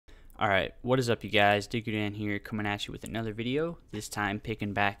Alright, what is up you guys? Diggerdan here coming at you with another video. This time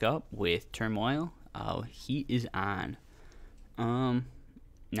picking back up with Turmoil. He is on.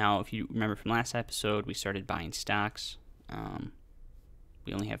 Now if you remember from last episode, we started buying stocks.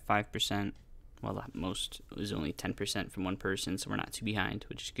 We only have 5%. Well, the most was only 10% from one person, so we're not too behind,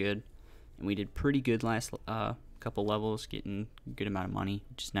 which is good. And we did pretty good last couple levels, getting a good amount of money,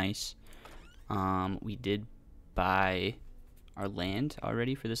 which is nice. We did buy our land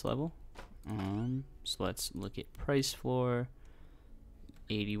already for this level. So let's look at price floor.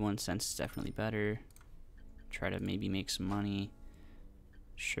 81 cents is definitely better. Try to maybe make some money.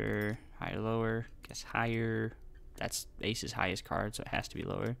 Sure, higher, lower. Guess higher. That's Ace's highest card, so it has to be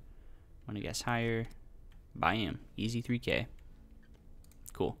lower. Want to guess higher? Buy him. Easy 3K.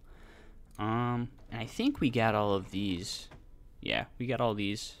 Cool. And I think we got all of these. Yeah, we got all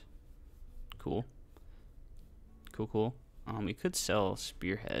these. Cool. Cool. We could sell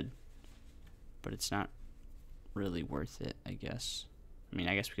Spearhead, but it's not really worth it, I guess. I mean,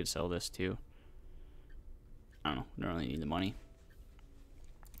 I guess we could sell this too. I don't know. We don't really need the money.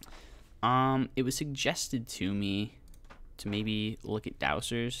 It was suggested to me to maybe look at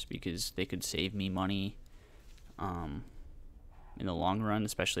Dowsers because they could save me money in the long run,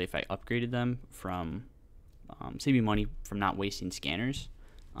 especially if I upgraded them from save me money from not wasting scanners.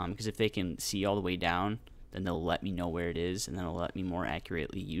 Because if they can see all the way down, then they'll let me know where it is, and then it'll let me more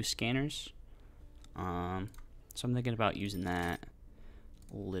accurately use scanners. So I'm thinking about using that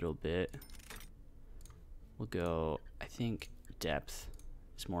a little bit. We'll go, I think depth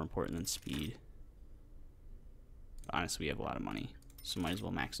is more important than speed. Honestly, we have a lot of money, so might as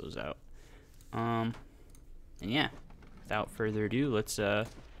well max those out. And yeah, without further ado, let's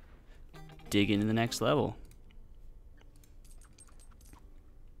dig into the next level.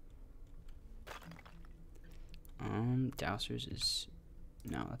 Dowsers is,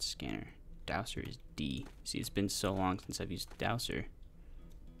 no, that's scanner. Dowser is D. See, it's been so long since I've used Dowser.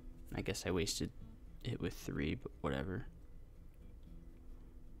 I guess I wasted it with 3, but whatever.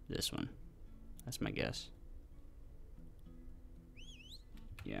 This one. That's my guess.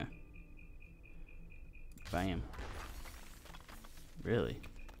 Yeah. Bam. Really?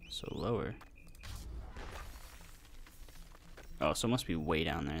 So lower. Oh, so it must be way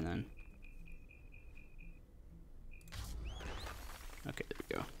down there then. Okay, there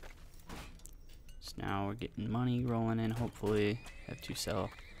we go. So now we're getting money rolling in, hopefully. Have to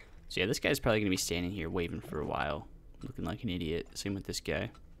sell. So yeah, this guy's probably going to be standing here waving for a while. Looking like an idiot. Same with this guy.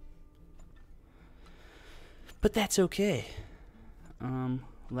 But that's okay.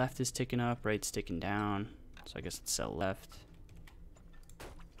 Left is ticking up, right's ticking down. So I guess let's sell left.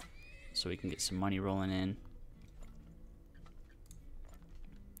 So we can get some money rolling in.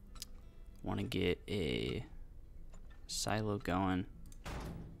 Want to get a silo going.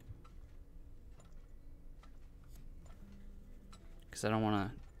 Because I don't want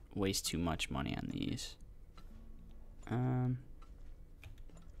to waste too much money on these.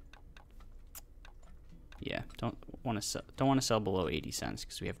 Yeah, don't want to sell below 80 cents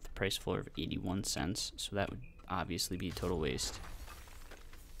because we have the price floor of 81 cents, so that would obviously be a total waste.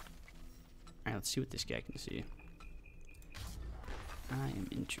 All right, let's see what this guy can see. I am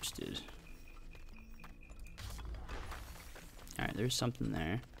interested. All right, there's something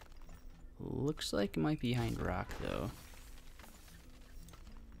there. Looks like it might be behind rock though.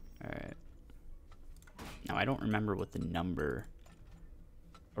 All right. Now I don't remember what the number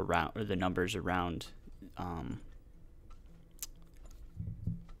around, or the numbers around on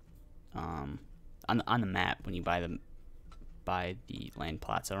the map when you buy the land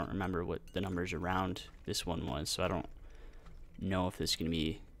plots. I don't remember what the numbers around this one was, so I don't know if this is gonna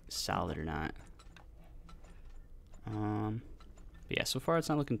be solid or not. But yeah, so far it's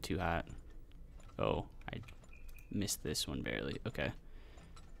not looking too hot. Oh, I missed this one barely. Okay.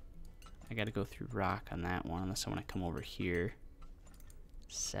 I gotta go through rock on that one unless I want to come over here.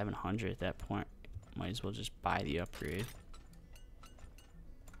 700 at that point. Might as well just buy the upgrade.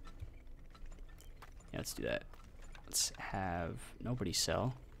 Yeah, let's do that. Let's have nobody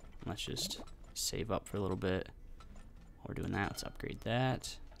sell. Let's just save up for a little bit. While we're doing that, let's upgrade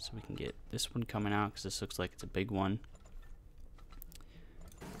that so we can get this one coming out because this looks like it's a big one.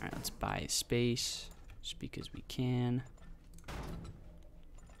 Alright, let's buy space just because we can.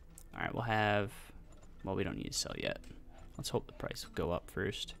 Alright, we'll have, well, we don't need to sell yet. Let's hope the price will go up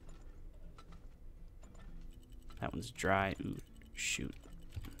first. That one's dry. Ooh, shoot.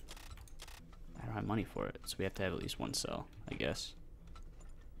 I don't have money for it, so we have to have at least one sell, I guess.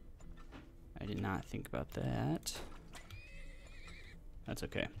 I did not think about that. That's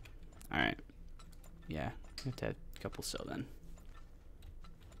okay. Alright. Yeah, we have to have a couple sell then.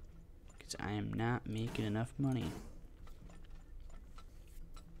 because I am not making enough money.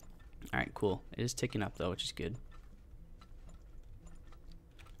 Alright, cool. It is ticking up though, which is good.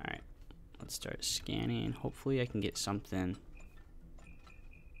 Alright, let's start scanning. Hopefully I can get something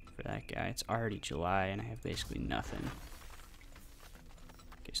for that guy. It's already July and I have basically nothing.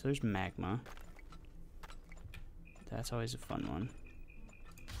 Okay, so there's magma. That's always a fun one.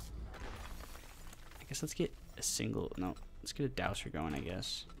 I guess let's get a single, no, let's get a Dowser going, I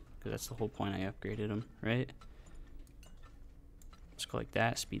guess. Because that's the whole point I upgraded him, right? Let's go like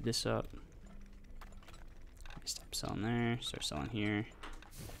that, speed this up. Stop selling there, start selling here.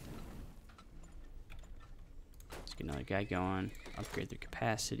 Let's get another guy going, upgrade their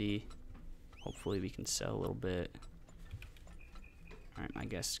capacity. Hopefully we can sell a little bit. Alright, my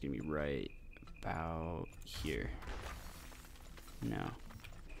guess is gonna be right about here. No.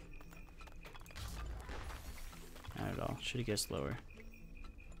 Not at all. Should have guessed lower.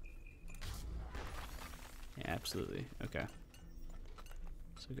 Yeah, absolutely. Okay.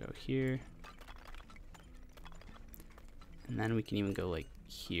 So go here. And then we can even go like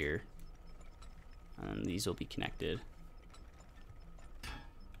here. And these will be connected.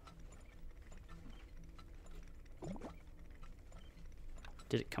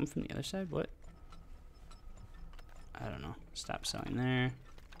 Did it come from the other side? What? I don't know. Stop selling there.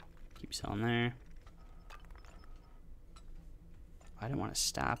 Keep selling there. I didn't want to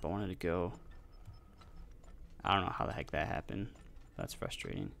stop. I wanted to go. I don't know how the heck that happened. That's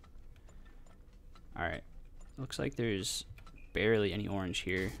frustrating. Alright. Looks like there's barely any orange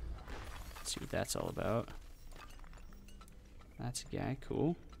here. Let's see what that's all about. That's a guy.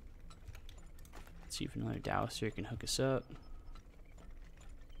 Cool. Let's see if another Dowser can hook us up.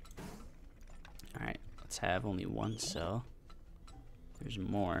 Alright. Let's have only one cell. There's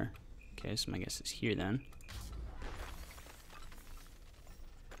more. Okay, so my guess is here then.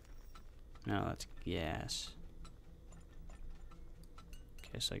 No, that's gas.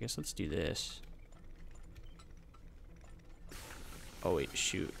 Okay, so I guess let's do this. Oh wait,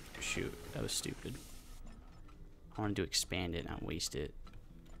 shoot, that was stupid. I wanted to expand it, not waste it.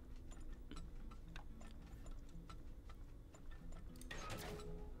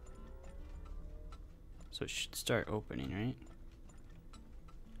 So it should start opening, right?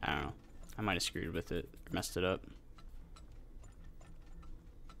 I don't know. I might have screwed with it, messed it up.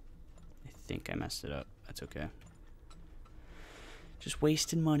 I think I messed it up. That's okay. Just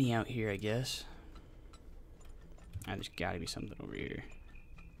wasting money out here, I guess. Ah, there's gotta be something over here.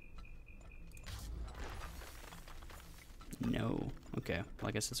 No. Okay. Well,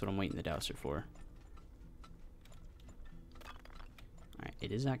 I guess that's what I'm waiting the Dowser for. Alright,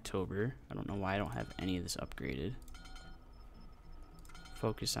 it is October. I don't know why I don't have any of this upgraded.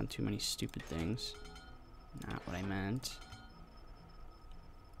 Focus on too many stupid things. Not what I meant.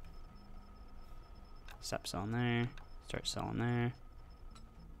 Stop selling there. Start selling there.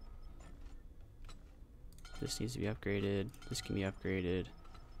 This needs to be upgraded. This can be upgraded.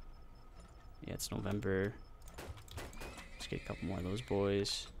 Yeah, it's November. Let's get a couple more of those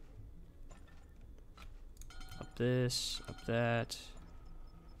boys. Up this, up that.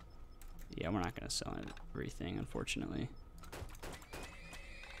 Yeah, we're not gonna sell everything, unfortunately.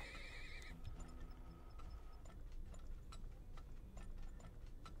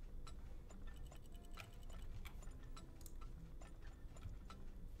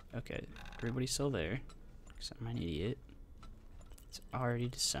 Okay, everybody's still there. Because I'm an idiot. It's already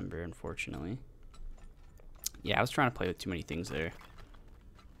December, unfortunately. Yeah, I was trying to play with too many things there.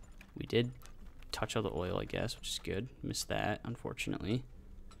 We did touch all the oil, I guess, which is good. Missed that, unfortunately.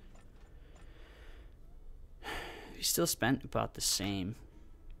 We still spent about the same.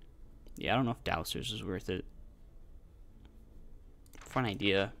 Yeah, I don't know if Dowsers is worth it. Fun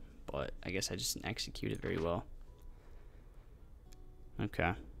idea, but I guess I just didn't execute it very well.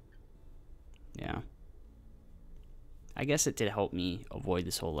 Okay. Yeah. I guess it did help me avoid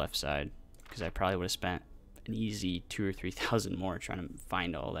this whole left side, because I probably would have spent an easy 2,000 or 3,000 more trying to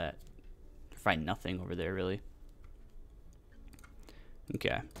find all that. Find nothing over there, really.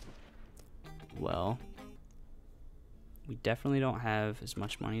 Okay. Well, we definitely don't have as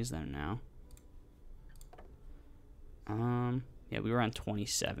much money as them now. Yeah, we were on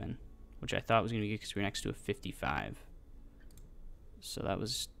 27, which I thought was going to be good because we were next to a 55. So that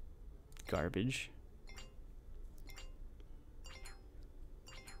was garbage.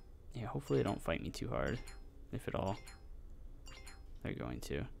 Yeah, hopefully they don't fight me too hard, if at all. They're going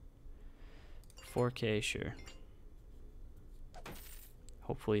to. 4K, sure.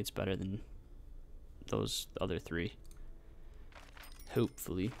 Hopefully it's better than those other three.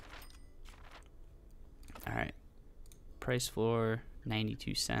 Hopefully. Alright. Price floor,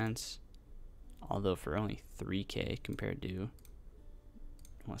 92 cents. Although for only 3K compared to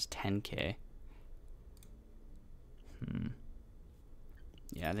almost 10K.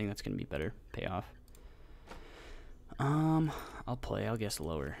 Yeah, I think that's gonna be better payoff. I'll play. I'll guess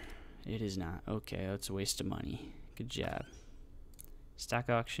lower. It is not. Okay, that's a waste of money. Good job. Stock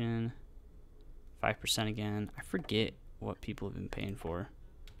auction. 5% again. I forget what people have been paying for.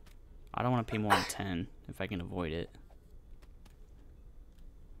 I don't want to pay more than 10 if I can avoid it.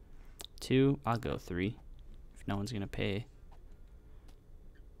 2, I'll go 3 if no one's gonna pay.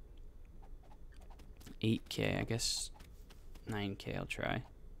 8K, I guess 9K I'll try.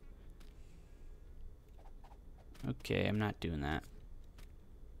 Okay, I'm not doing that.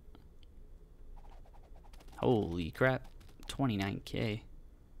 Holy crap, 29K.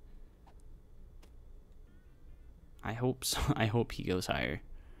 I hope so. I hope he goes higher.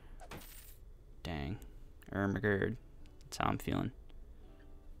 Dang. Ermagerd. That's how I'm feeling.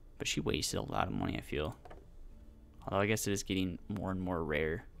 But she wasted a lot of money, I feel. Although I guess it is getting more and more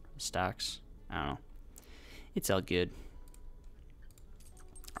rare stocks. I don't know. It's all good.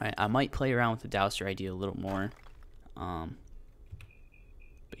 Alright, I might play around with the Dowser idea a little more. But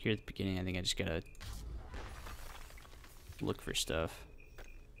here at the beginning, I think I just gotta look for stuff.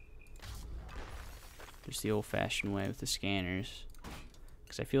 There's the old-fashioned way with the scanners.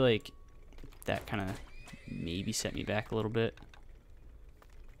 Because I feel like that kind of maybe set me back a little bit.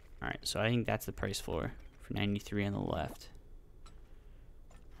 Alright, so I think that's the price floor for 93 on the left.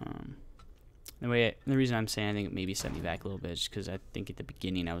 The reason I'm saying I think it maybe set me back a little bit is because I think at the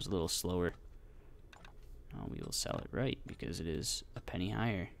beginning I was a little slower. We will sell it right because it is a penny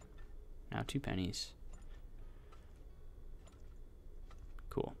higher. Now 2 pennies.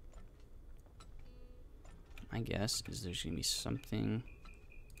 Cool. My guess is there's going to be something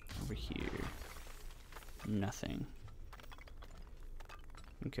over here. Nothing.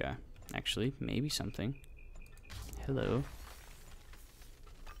 Okay. Actually, maybe something. Hello.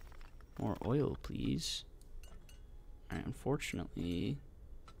 More oil, please. Alright, unfortunately...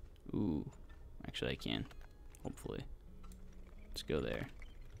 Ooh. Actually, I can. Hopefully. Let's go there.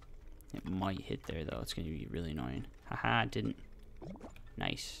 It might hit there, though. It's going to be really annoying. Haha, it didn't.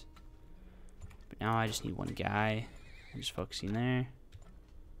 Nice. But now I just need one guy. I'm just focusing there.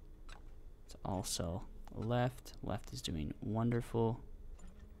 Let's all sell left. Left is doing wonderful.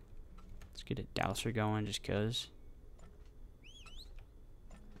 Let's get a Dowser going just because.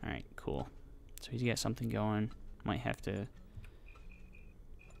 Alright, cool. So he's got something going. Might have to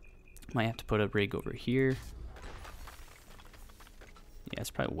put a rig over here. Yeah, it's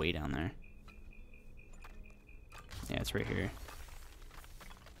probably way down there. Yeah, it's right here.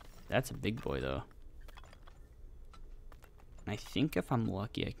 That's a big boy though. I think if I'm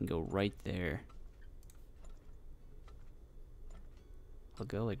lucky I can go right there. I'll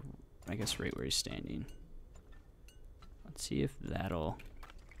go like, I guess right where he's standing. Let's see if that'll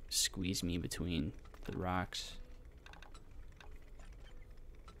squeeze me between the rocks.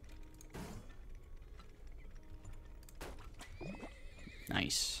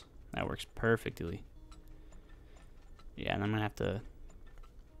 Nice. That works perfectly. Yeah, and I'm gonna have to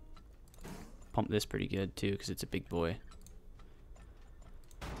pump this pretty good too because it's a big boy.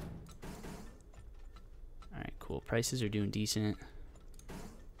 Alright, cool. Prices are doing decent.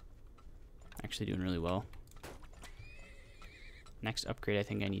 Actually doing really well. Next upgrade I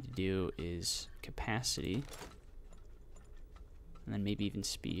think I need to do is capacity. And then maybe even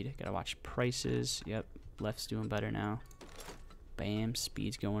speed. Gotta watch prices. Yep, left's doing better now. Bam,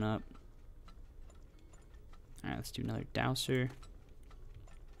 speed's going up. Alright, let's do another Dowser.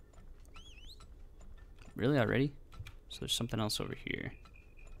 Really already? So there's something else over here.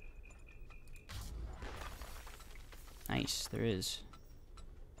 Nice, there is.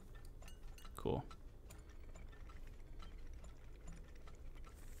 Cool.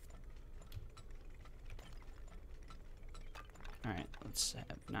 Alright, let's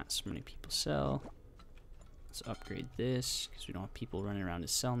have not so many people sell. Let's upgrade this, because we don't have people running around to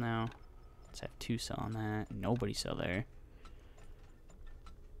sell now. Let's have 2 sell on that. Nobody sell there.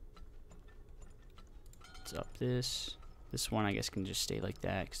 Let's up this. This one I guess can just stay like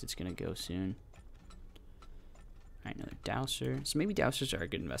that, because it's going to go soon. Alright, another Dowser. So maybe Dowsers are a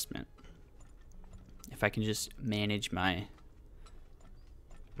good investment. If I can just manage my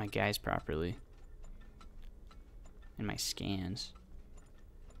guys properly. And my scans.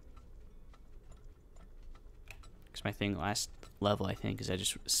 Because my thing last level, I think, is I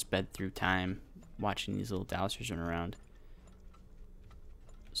just sped through time watching these little Dowsers run around.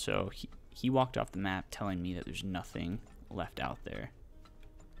 So he walked off the map telling me that there's nothing left out there.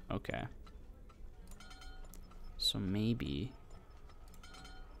 Okay. So maybe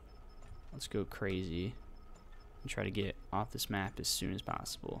Let's go crazy and try to get off this map as soon as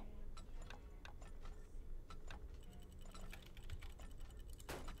possible.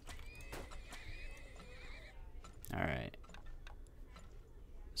 Alright.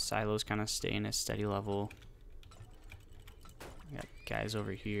 Silos kind of staying at steady level. We got guys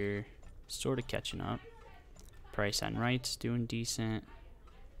over here sort of catching up. Price on right's doing decent.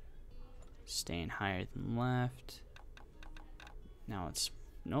 Staying higher than left. Now it's,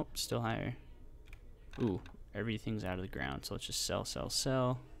 nope, still higher. Ooh, everything's out of the ground, so let's just sell, sell,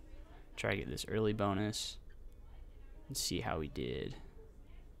 sell. Try to get this early bonus. And see how we did.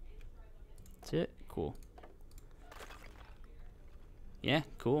 That's it? Cool. Yeah,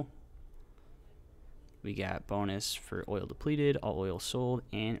 cool. We got bonus for oil depleted, all oil sold,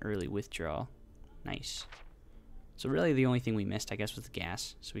 and early withdrawal. Nice. So really the only thing we missed, I guess, was the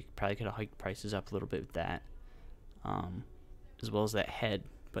gas. So we probably could have hiked prices up a little bit with that. As well as that head.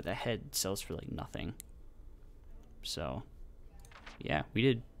 But that head sells for like nothing. So yeah, we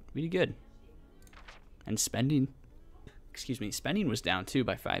did good. And spending, excuse me, spending was down too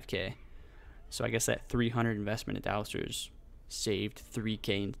by 5K. So I guess that 300 investment at Dowsers saved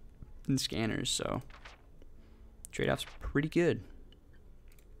 3K in scanners. So trade-off's pretty good.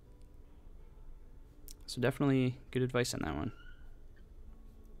 So definitely good advice on that one.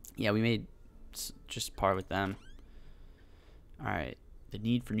 Yeah, we made just par with them. Alright, the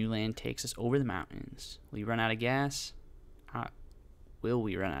need for new land takes us over the mountains. Will we run out of gas? Will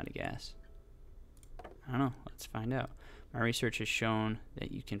we run out of gas? I don't know. Let's find out. My research has shown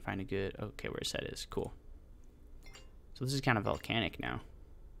that you can find a good... Okay, where's that is. Cool. So this is kind of volcanic now.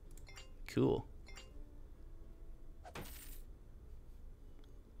 Cool.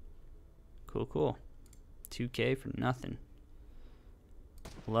 Cool, cool. 2K for nothing.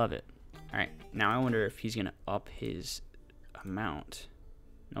 Love it. Alright, now I wonder if he's going to up his amount.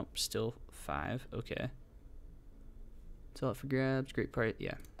 Nope, still 5. Okay. Sell it for grabs. Great price.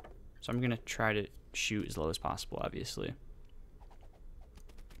 Yeah. So I'm going to try to shoot as low as possible, obviously.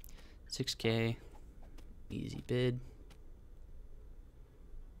 6K. Easy bid.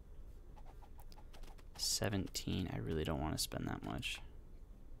 17. I really don't want to spend that much.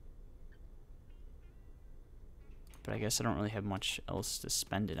 But I guess I don't really have much else to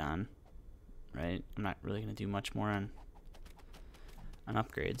spend it on, right? I'm not really going to do much more on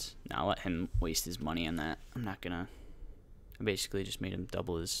upgrades. Now I'll let him waste his money on that. I'm not going to... I basically just made him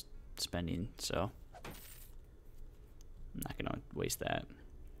double his spending, so I'm not going to waste that.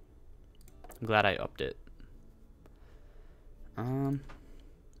 I'm glad I upped it.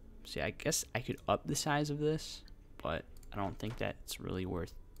 See, I guess I could up the size of this, but I don't think that's really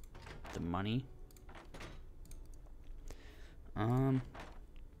worth the money.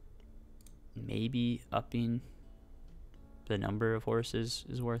 Maybe upping the number of horses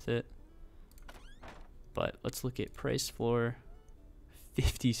is worth it. But let's look at price floor.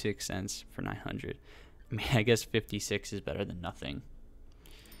 56 cents for 900. I mean, I guess 56 is better than nothing,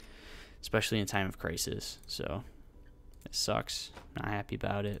 especially in time of crisis. So it sucks. Not happy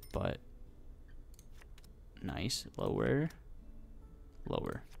about it, but nice. Lower.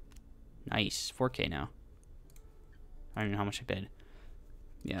 Lower. Nice. 4K now. I don't know how much I paid.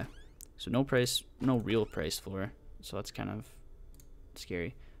 Yeah. So no price, no real price floor. So that's kind of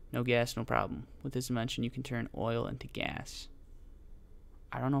scary. No gas, no problem. With this invention, you can turn oil into gas.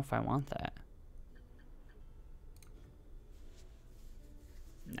 I don't know if I want that.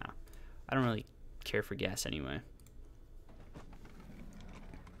 No. I don't really care for gas anyway.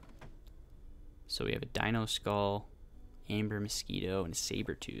 So we have a dino skull, amber mosquito, and a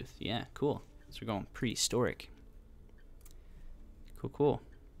saber tooth. Yeah, cool. So we're going prehistoric. Cool, cool.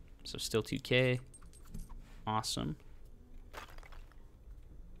 So still 2K. Awesome.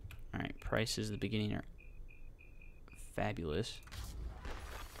 Alright, prices at the beginning are fabulous.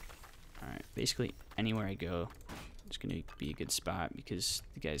 Alright, basically anywhere I go, it's going to be a good spot because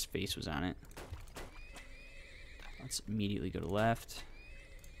the guy's face was on it. Let's immediately go to left.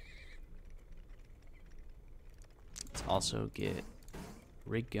 Let's also get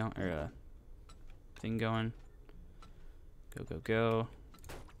rig going, or a thing going. Go, go, go.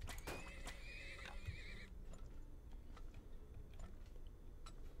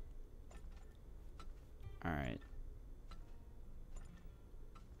 Alright.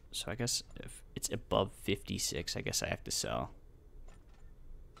 So I guess if it's above 56, I guess I have to sell.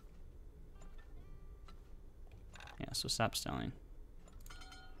 Yeah, so stop selling.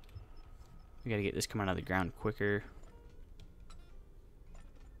 We gotta get this coming out of the ground quicker.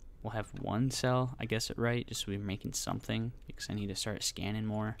 We'll have one sell, I guess, at right, just so we're making something, because I need to start scanning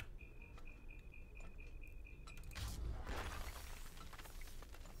more.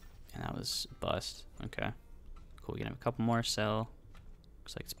 And that was a bust. Okay. Cool, we can have a couple more sell.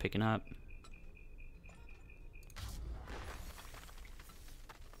 Looks like it's picking up.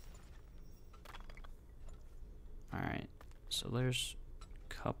 Alright, so there's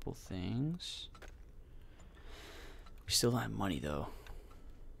a couple things. We still don't have money though.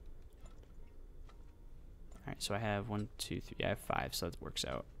 Alright, so I have 1, 2, 3, I have 5, so that works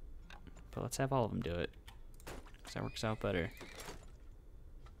out. But let's have all of them do it, because that works out better.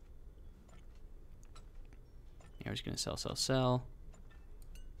 Yeah, we're just gonna sell, sell, sell.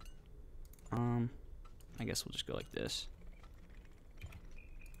 I guess we'll just go like this.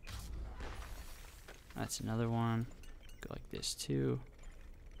 That's another one. Go like this too.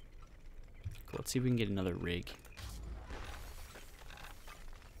 Cool, let's see if we can get another rig.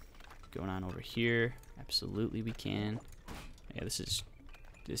 Going on over here. Absolutely we can. Yeah, this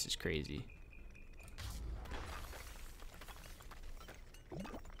is crazy.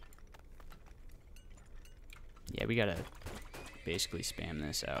 Yeah, we gotta basically spam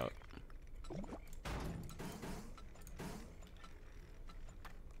this out.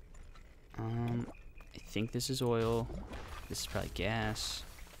 I think this is oil. This is probably gas.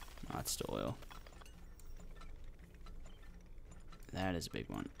 No, it's still oil. That is a big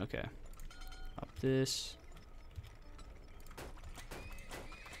one. Okay. Up this.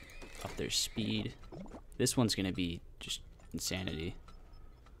 Up their speed. This one's gonna be just insanity.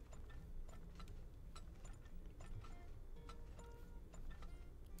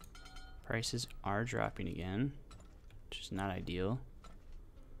 Prices are dropping again, which is not ideal.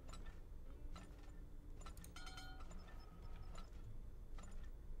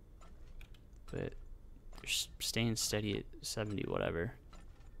 But they're staying steady at 70 whatever.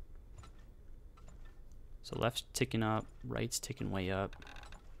 So left's ticking up, right's ticking way up.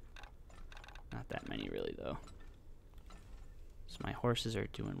 Not that many really though. So my horses are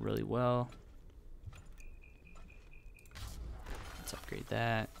doing really well. Let's upgrade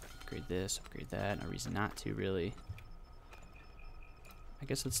that, upgrade this, upgrade that. No reason not to really. I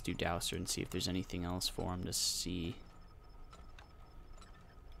guess let's do Dowser and see if there's anything else for him to see.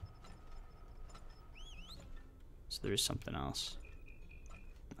 So there is something else.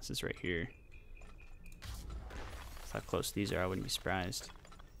 This is right here. That's how close these are, I wouldn't be surprised.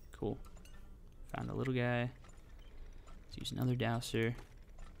 Cool. Found a little guy. Let's use another Dowser.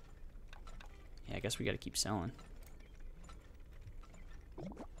 Yeah, I guess we gotta keep selling.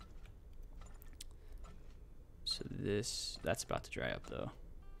 So that's about to dry up though.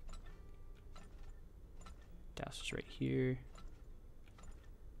 Dowser's right here.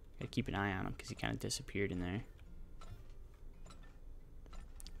 Gotta keep an eye on him because he kind of disappeared in there.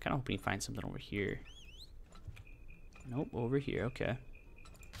 Kind of hoping to find something over here. Nope, over here, okay.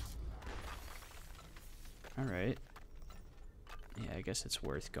 Alright. Yeah, I guess it's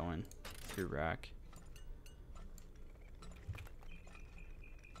worth going through rock.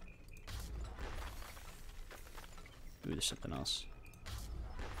 Ooh, there's something else.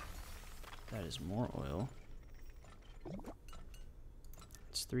 That is more oil.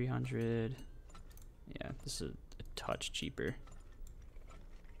 It's 300. Yeah, this is a touch cheaper.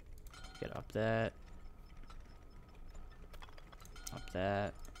 Get up that. Up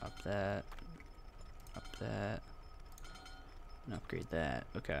that. Up that. Up that. And upgrade that.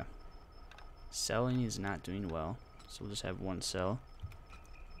 Okay. Selling is not doing well, so we'll just have one sell.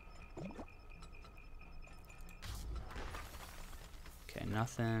 Okay,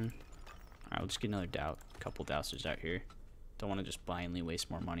 nothing. Alright, we'll just get another couple Dowsers out here. Don't want to just blindly waste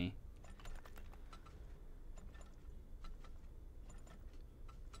more money.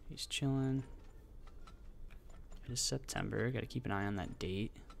 He's chilling. It is September. Got to keep an eye on that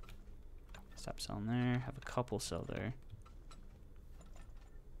date. Stop selling there. Have a couple sell there.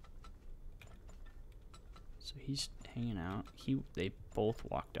 So he's hanging out. They both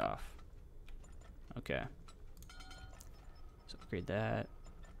walked off. Okay. So upgrade that.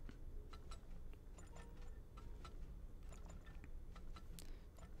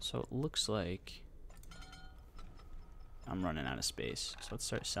 So it looks like I'm running out of space. So let's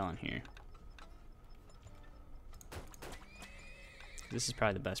start selling here. This is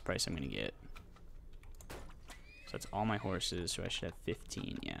probably the best price I'm gonna get. So that's all my horses, so I should have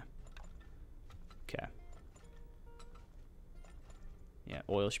 15, yeah. Okay. Yeah,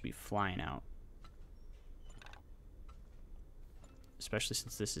 oil should be flying out. Especially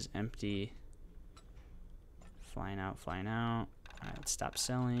since this is empty. Flying out, flying out. Alright, let's stop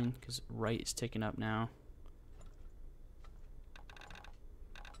selling, because right is ticking up now.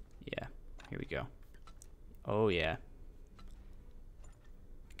 Yeah, here we go. Oh yeah.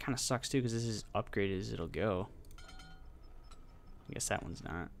 Kind of sucks too, because this is upgraded as it'll go. I guess that one's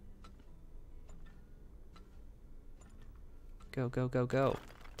not. Go, go, go, go.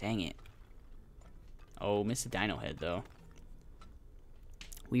 Dang it. Oh, missed the dino head, though.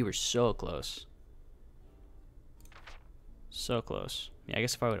 We were so close. So close. Yeah, I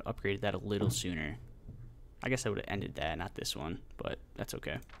guess if I would have upgraded that a little sooner, I guess I would have ended that, not this one, but that's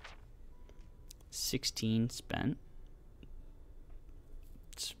okay. 16 spent.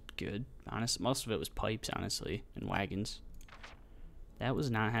 It's good. Most of it was pipes, honestly, and wagons. That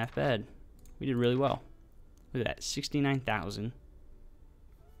was not half bad. We did really well. Look at that, 69,000,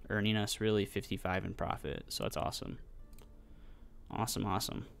 earning us really 55 in profit. So that's awesome. Awesome,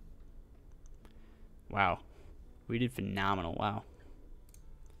 awesome. Wow, we did phenomenal. Wow.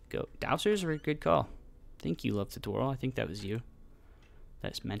 Go. Dowsers are a good call. Thank you, Love Tutorial. I think that was you.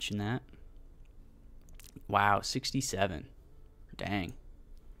 Let's mention that. Wow, 67. Dang.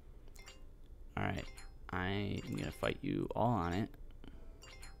 Alright. I am going to fight you all on it.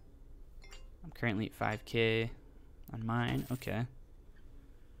 I'm currently at 5K on mine. Okay.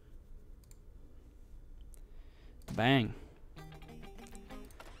 Bang.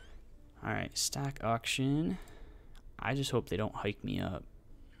 Alright, stock auction. I just hope they don't hike me up.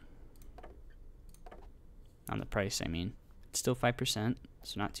 On the price, I mean. It's still 5%,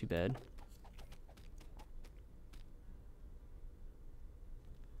 so not too bad.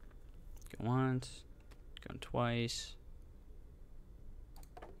 Go once. Going twice.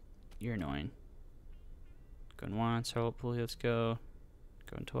 You're annoying. Going once, hopefully, let's go.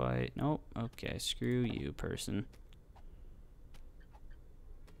 Going twice. Nope. Okay, screw you, person.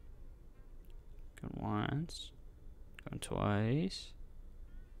 Going once. Going twice.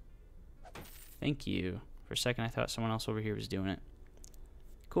 Thank you. For a second, I thought someone else over here was doing it.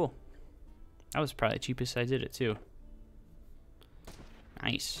 Cool. That was probably the cheapest I did it, too.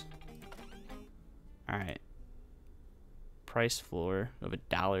 Nice. Alright. Price floor of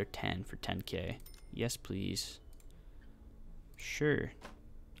 $1.10 for 10K. Yes, please. Sure.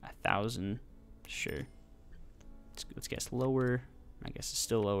 1,000. Sure. Let's guess lower. I guess it's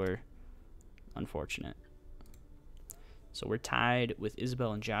still lower. Unfortunate. So we're tied with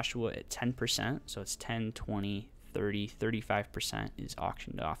Isabel and Joshua at 10%. So it's 10, 20, 30, 35% is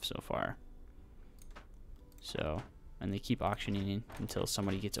auctioned off so far. So, and they keep auctioning until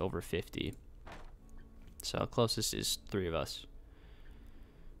somebody gets over 50. So closest is 3 of us.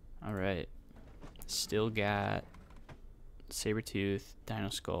 All right. Still got Sabertooth, Dino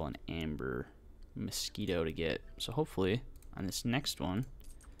Skull, and Amber Mosquito to get. So hopefully on this next one,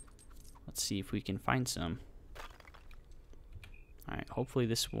 let's see if we can find some. Alright, hopefully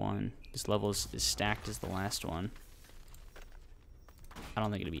this level is stacked as the last one. I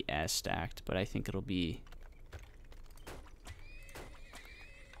don't think it'll be as stacked, but I think it'll be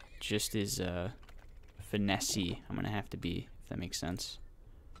just as finessey I'm gonna have to be, if that makes sense.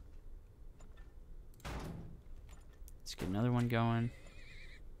 Let's get another one going.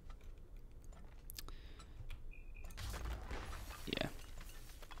 Yeah.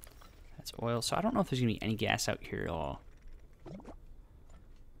 That's oil. So I don't know if there's gonna be any gas out here at all.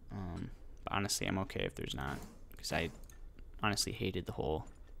 But honestly, I'm okay if there's not, because I honestly hated the whole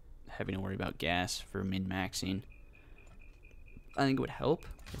having to worry about gas for min-maxing. I think it would help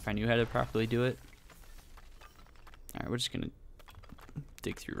if I knew how to properly do it. Alright, we're just gonna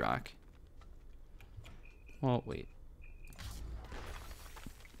dig through rock. Well, wait.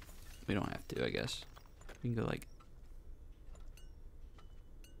 We don't have to, I guess. We can go like...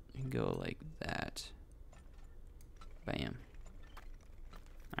 We can go like that. Bam.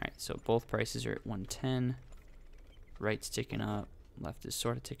 Alright, so both prices are at 110. Right's ticking up. Left is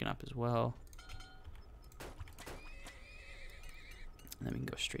sort of ticking up as well. And then we can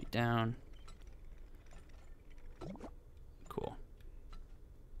go straight down. Cool.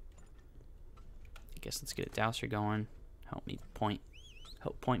 I guess let's get a Dowser going. Help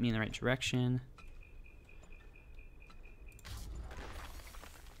point me in the right direction.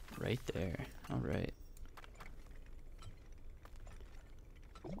 Right there. Alright.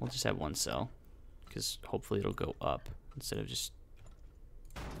 We'll just have one sell, because hopefully it'll go up instead of just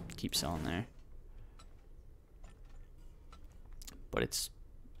keep selling there. But it's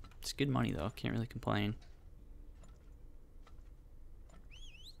good money though. Can't really complain.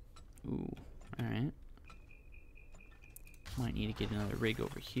 Ooh, all right. Might need to get another rig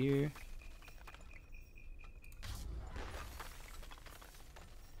over here.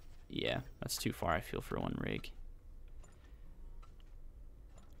 Yeah, that's too far, I feel, for one rig.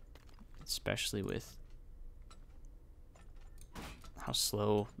 Especially with how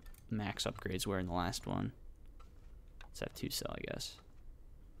slow max upgrades were in the last one. Let's have 2 sell, I guess.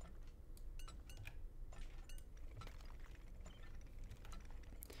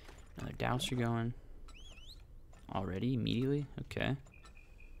 Another Dowser going. already, immediately? Okay.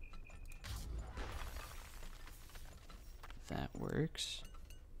 That works.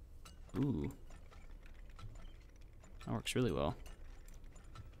 Ooh. That works really well.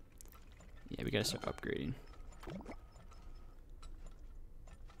 Yeah, we gotta start upgrading.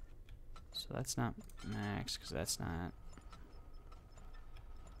 So that's not max, because that's not...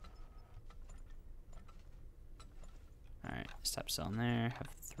 Alright, stop selling there. Have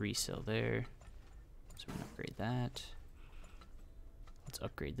 3 sell there. So we're gonna upgrade that. Let's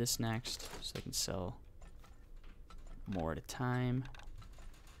upgrade this next, so I can sell more at a time.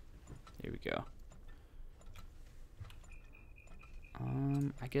 There we go.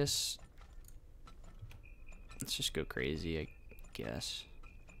 I guess let's just go crazy, I guess.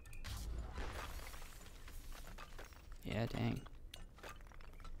 Yeah, dang.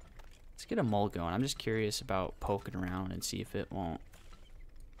 Let's get a mole going. I'm just curious about poking around and see if it won't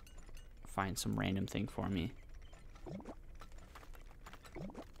find some random thing for me.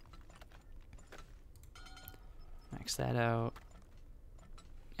 Max that out.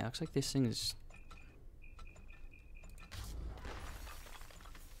 Yeah, looks like this thing is...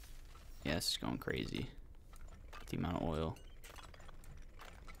 Yeah, this is going crazy. The amount of oil.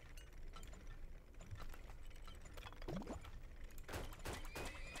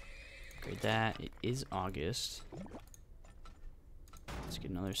 Upgrade that. It is August. Let's get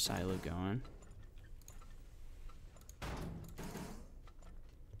another silo going.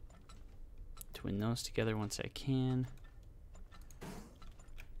 Twin those together once I can.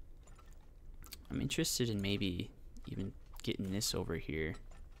 I'm interested in maybe even getting this over here.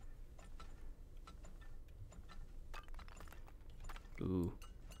 Ooh.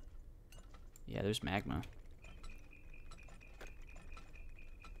 Yeah, there's magma.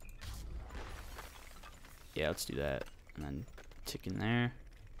 Yeah, let's do that. And then tick in there.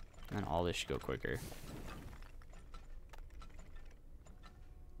 And then all this should go quicker.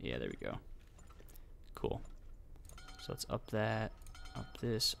 Yeah, there we go. Cool. So let's up that, up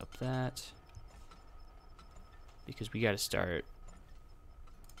this, up that. Because we gotta start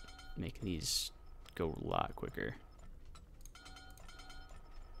making these go a lot quicker.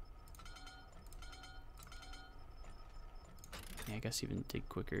 Yeah, I guess even dig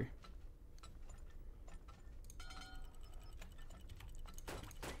quicker.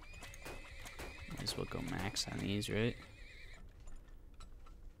 Might as well go max on these, right?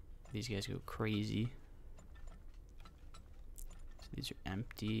 These guys go crazy. So these are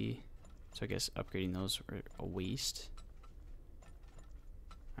empty. So I guess upgrading those are a waste.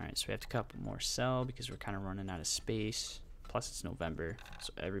 Alright, so we have to cut more sell because we're kind of running out of space. Plus it's November,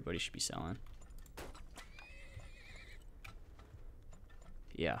 so everybody should be selling.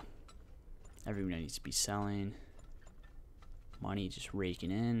 Yeah, everyone needs to be selling. Money just raking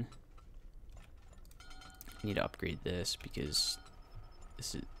in. I need to upgrade this because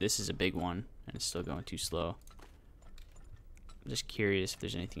this is a big one and it's still going too slow. I'm just curious if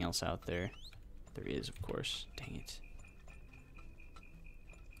there's anything else out there. There is, of course. Dang it.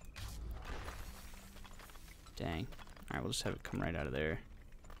 Dang. Alright, we'll just have it come right out of there.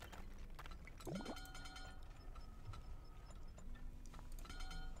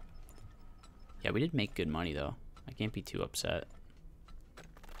 Yeah, we did make good money though. I can't be too upset.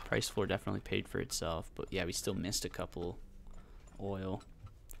 Price floor definitely paid for itself, but yeah, we still missed a couple oil.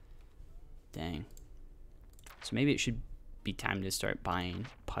 Dang. So maybe it should be time to start buying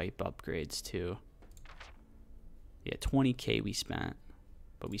pipe upgrades too. Yeah, 20K we spent,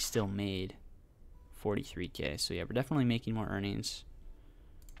 but we still made 43K. So yeah, we're definitely making more earnings.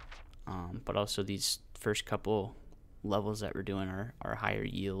 But also these first couple levels that we're doing are higher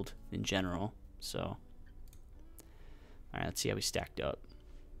yield in general. So, all right, let's see how we stacked up.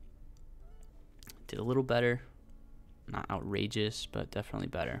 Did a little better, not outrageous, but definitely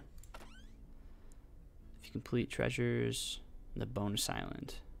better. If you complete treasures, the bonus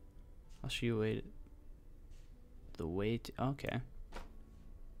island. I'll show you the way to, okay.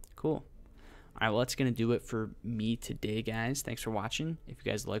 Cool. All right, well, that's going to do it for me today, guys. Thanks for watching. If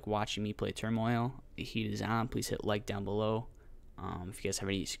you guys like watching me play Turmoil, the heat is on. Please hit like down below. If you guys have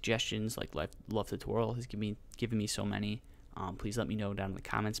any suggestions, like Love Tutorial has given me so many, please let me know down in the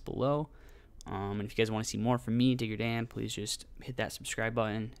comments below. And if you guys want to see more from me, Diggerdan, please just hit that subscribe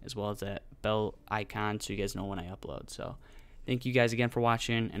button as well as that bell icon so you guys know when I upload. So thank you guys again for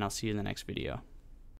watching, and I'll see you in the next video.